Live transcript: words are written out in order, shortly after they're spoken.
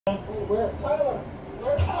Where? Tyler!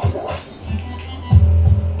 Where?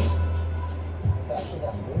 It's actually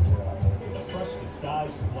got blizzard out there. Fresh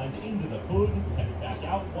disguise to blend into the hood, headed back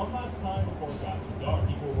out one last time before it got too dark.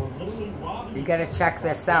 People were literally robbing. You gotta check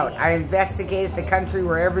this out. I investigated the country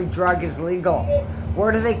where every drug is legal.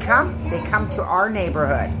 Where do they come? They come to our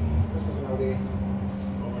neighborhood. This is an OD.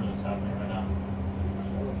 Overdose happening right now.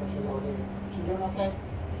 She doing okay?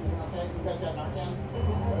 She doing okay? You guys got Narcan?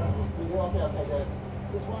 You doing okay? Okay, good.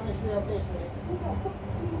 Just want to make sure you're okay, sweetie.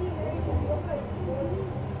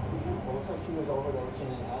 It looks like she was overdosing,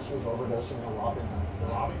 and as she was overdosing, they're robbing her.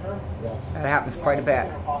 Robbing her? Yes. That happens quite a bit.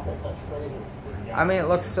 In her pockets. That's crazy. I mean, it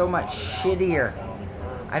looks so much shittier.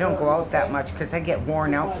 I don't go out that much because I get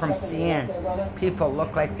worn out from seeing people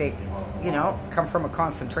look like they, you know, come from a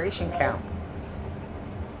concentration camp.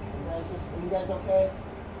 You guys okay?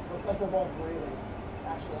 Looks like they're both breathing.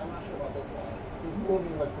 Actually, I'm not sure about this guy. He's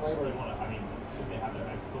moving, but it's labored. I mean, should they have their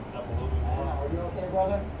necks tilted up a little bit I more? don't know. Are you okay,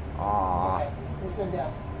 brother? Aww. Okay. Who said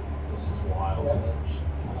yes? This is wild.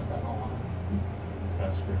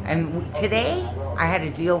 And today, I had to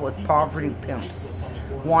deal with poverty pimps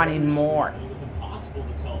wanting more.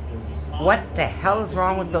 What the hell is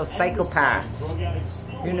wrong with those psychopaths?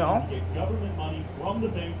 You know? Get government money from the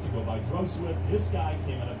bank to go buy drugs with. This guy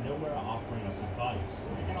came out of nowhere offering us advice.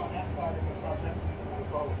 Get on that side of the truck. That's the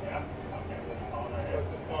problem. Yeah. Okay.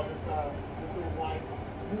 This little white.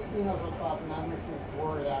 He knows what's up, and that makes me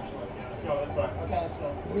worried, actually. Yeah, let's go this way. Okay, let's go.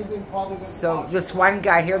 We've probably been. So this one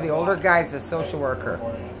guy here, the older guy, is a social worker,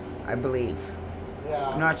 I believe. Yeah.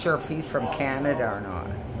 I'm not sure if he's from Canada or not.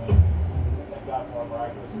 Thank God for our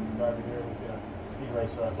miraculous driver here who's going to speed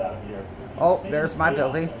race for us out of here. Oh, there's my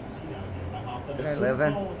building. Did I live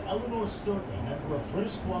in? With Eleanor Sturka, member of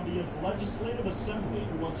British Columbia's Legislative Assembly,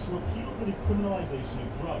 who wants to repeal the decriminalization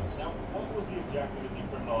of drugs. Now, what was the objective of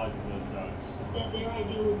decriminalizing those drugs? That their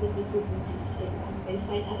idea was that this would reduce stigma. They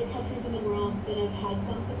cite other countries in the world that have had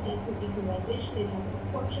some success with decriminalization. They talk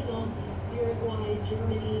about Portugal, Uruguay,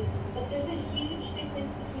 Germany, but there's a huge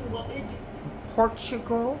difference between what they're doing.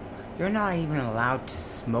 Portugal, you're not even allowed to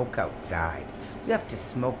smoke outside. You have to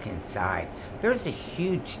smoke inside. There's a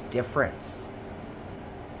huge difference.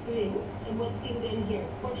 And what's being done here.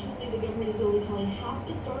 Fortunately, the government is only telling half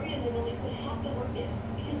the story, and they've only put half the work in.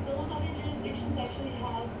 Because those other jurisdictions actually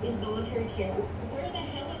have involuntary care. Where the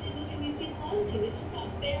hell are they moving these people on to? It's just not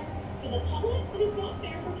fair for the public, but it's not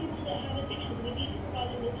fair for people that have addictions. We need to provide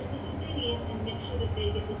them the services they need and make sure that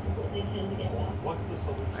they get the support they can to get well. What's the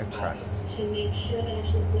solution? I trust. To make sure that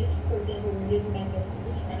actually police, for example, were given back their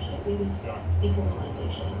discretion, we would start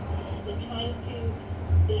decriminalization. So trying to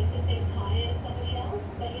bake the same pie as somebody else,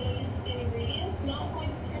 but you know, use the same ingredients, not going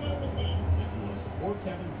to turn out the same. If you want to support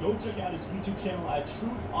Kevin, go check out his YouTube channel at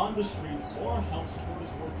Truth on the Streets, or help support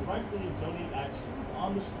his work directly and donate at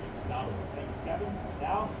truthonthestreets.org. Thank you, Kevin.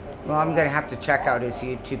 Now, Well, I'm going to have to check out his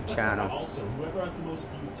YouTube channel. also, whoever has the most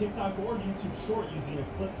viewed TikTok or YouTube short using a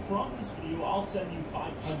clip from this video, I'll send you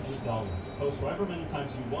 $500. Post however many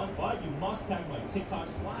times you want, but you must tag my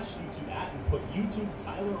TikTok/YouTube @ and put YouTube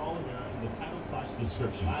Tyler Oliveira in the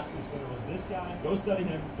title/description. Last week's winner was this guy. Go study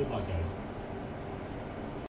him. Good luck, guys.